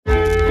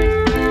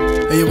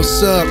Hey,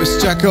 what's up?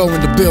 It's Jacko in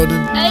the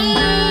building. Hey.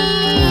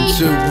 1,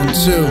 2, 1,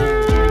 2.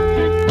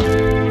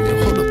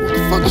 Yo, hold up, what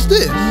the fuck is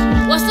this?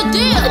 What's the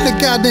deal? What the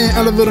goddamn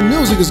elevator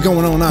music is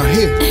going on out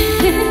here?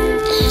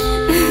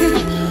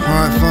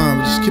 Alright, fine,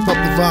 but just keep up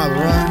the vibe,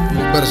 alright? You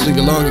better sing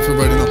along if you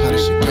already know how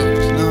this shit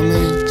goes. You know what I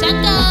mean?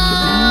 Jacko.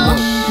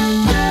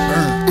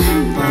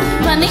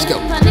 Let's go.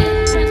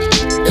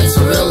 It's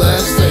a real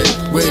ass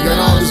thing. We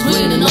got all this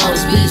green and all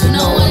this beats and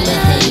no one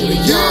that hate it.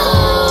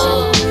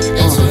 Yo,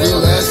 it's a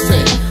real ass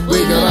thing.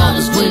 We got all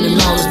this green and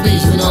all this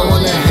beats and no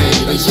one that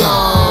hate it. Yo,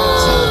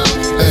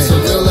 it's a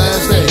real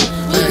ass thing.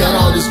 We got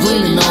all this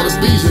green and all this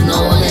beats and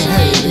no one that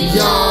hate it.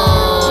 Yo,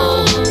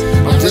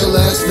 a real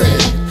ass thing.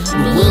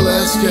 We will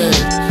escape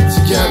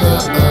together.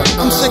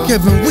 I'm sick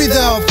of it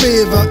without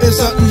fever. It's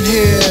up in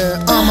here.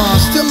 Imma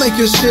still make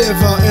you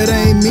shiver. It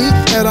ain't me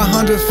at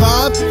 105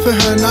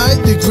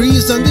 Farenheit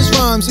degrees on these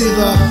rhymes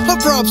either. Her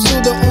props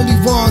are the only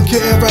one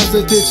care as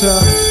the teacher.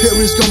 Here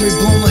is gonna be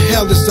blown to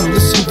hell this time.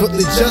 Listen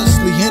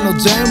religiously. Ain't no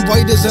damn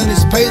waiters in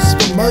his pace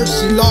for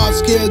mercy.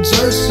 Large scale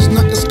jerseys,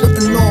 knuckles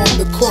skirtin on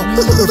the court.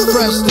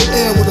 Refresh the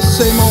air with the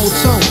same old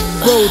tone.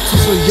 Road to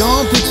so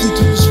young, preaching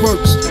to his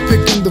works.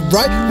 Picking the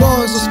right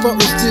ones as far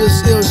as this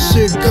ill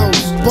shit goes.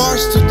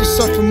 Bars to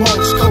decipher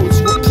morse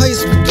codes.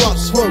 Wordplays with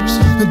God's works.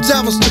 The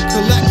devils to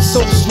collect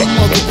souls from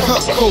other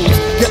cuckolds.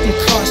 Getting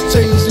cars,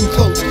 chains and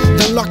clothes.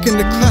 Then locking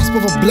the clasp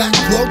of a black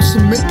cloak.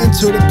 Submitting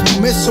to the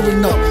promissory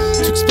note.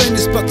 To explain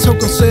this plateau,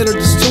 consider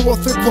this 2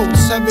 or 3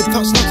 quotes. Having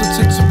thoughts not to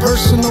take too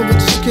personal, but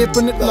just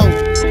skipping it low.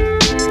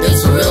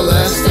 It's a real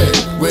ass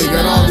thing. We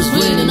got all this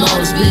green and all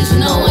this beats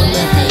and no one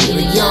that hate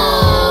it.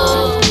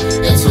 Yo,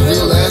 it's a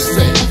real ass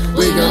thing.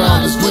 We got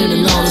all this green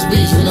and all this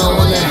beats and no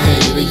one that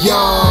hate it. Yo,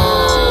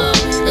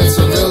 it's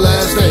a real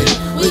ass thing.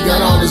 We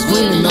got all this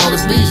green and all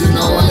this beats and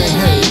no one that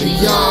hate it.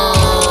 Yo,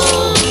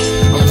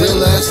 a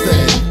real ass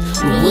thing.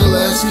 We will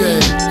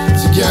escape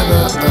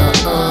together.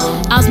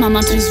 I was my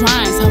mom to these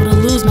rhymes. I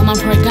would've lose my mom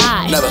for a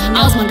guy.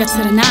 I was my gut to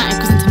the 9,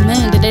 cause into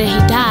million the day he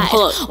died.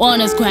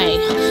 One is great,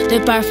 the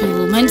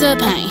perfume into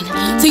pain.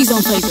 T's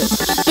on faces,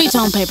 speech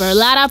on paper, a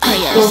lot of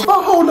prayers. The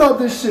fuck, hold up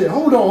this shit.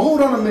 Hold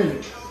on a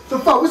minute. The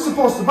fuck, we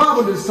supposed to vibe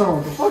with this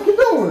song. The fuck you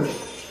doing?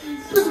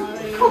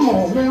 Come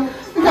on, man.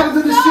 We gotta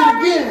do this shit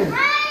again.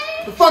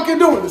 The fuck you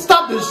doing?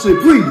 Stop this shit,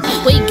 please.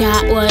 We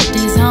got what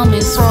these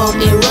homies from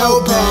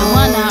Europe.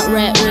 Why not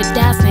rap with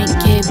that St.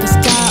 Kid for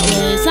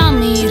Scotland? I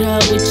meet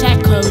up with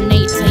Jacko,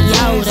 Nate,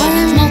 Toyota.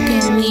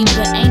 Smoking weed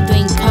but ain't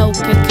drink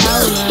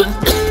Coca-Cola.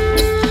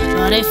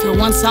 But if you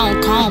want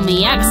song, call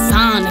me. I got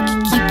sign that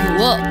can keep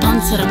you up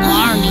until the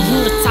morning.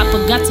 You the type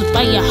of got to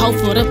pay your hoe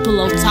for the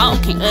pillow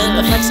talking.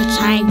 The flex a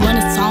chain when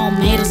it's all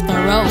made of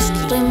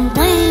Swarovski. Bling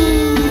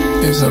bling.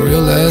 It's a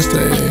real ass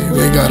day.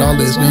 We got all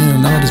this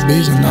green and all this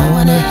beach and no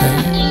one that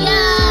hate.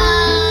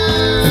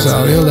 It's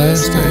a real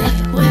ass day.